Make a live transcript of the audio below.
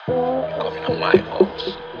in my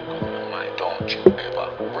house. Don't you ever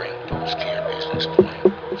bring those care business to me.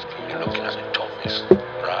 You're looking at the toughest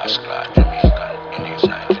rascal Jamaican in these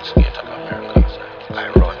 90s state of America. I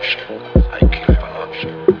run shit, I kill for love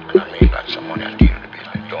shit, and I make lots of money and deal with the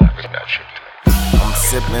business. Don't bring that shit to me. I'm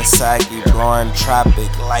sipping sake, blowing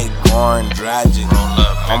tropic like going tragic.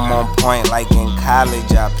 I'm on point like in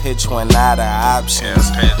college, I pitch one out of options.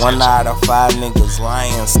 1 out of 5 niggas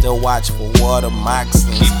lying, still watch for water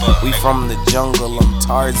moccasins. We from the jungle, I'm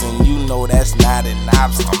Tarzan, you know that's not an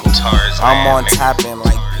obstacle. I'm on topping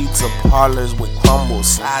like pizza parlors with crumble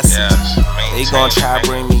sausage. They gon' try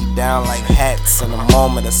bring me down like hats in a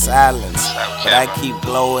moment of silence, but I keep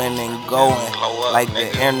glowing and going like the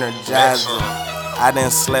Energizer. I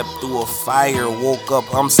done slept through a fire, woke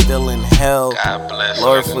up, I'm still in hell.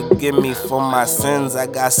 Lord forgive me for my sins, I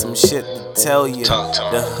got some shit to tell you.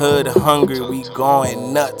 The hood hungry, we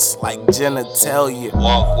going nuts like genitalia.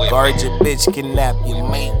 Guard your bitch, kidnap your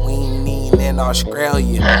mate, we ain't need in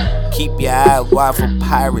Australia. Keep your eye wide for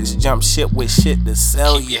pirates, jump shit with shit to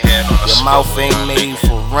sell you. Your mouth ain't made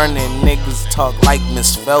for running, niggas talk like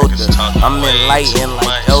Miss Felder. I'm enlightened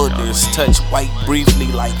like elders, touch white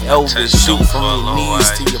briefly like Elvis. Shoot from your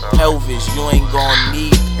knees to your pelvis, you ain't gon'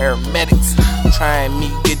 need paramedics. Trying me,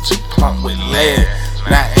 get you pumped with lead,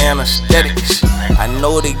 not anesthetics. I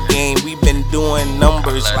know the game, we been doing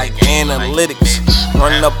numbers like analytics.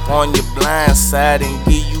 Run up on your blind side and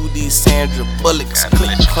give you these Sandra Bullocks.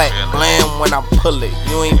 Click, clack, blam when I pull it.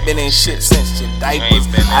 You ain't been in shit since your diapers.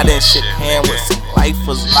 I done shook hand with some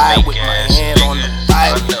lifers, lie with my hand on the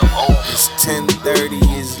Bible. It's 10:30,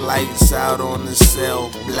 it's lights out on the cell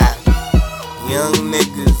block. Young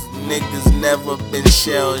niggas never been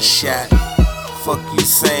shell shot. Fuck you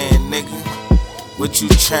saying, nigga? What you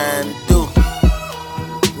trying to do?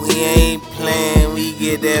 We ain't playing, we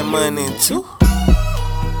get that money too.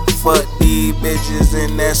 Fuck these bitches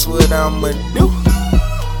and that's what I'ma do.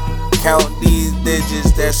 Count these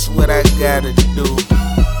digits, that's what I gotta do.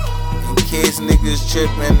 In case niggas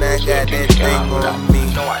trippin', I got that thing on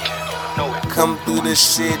me. Come through the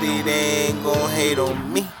city, they ain't gon' hate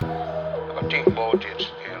on me. I go think about it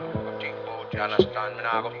still. You understand me?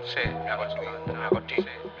 I go say, I go think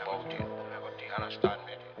about it. You understand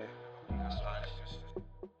me?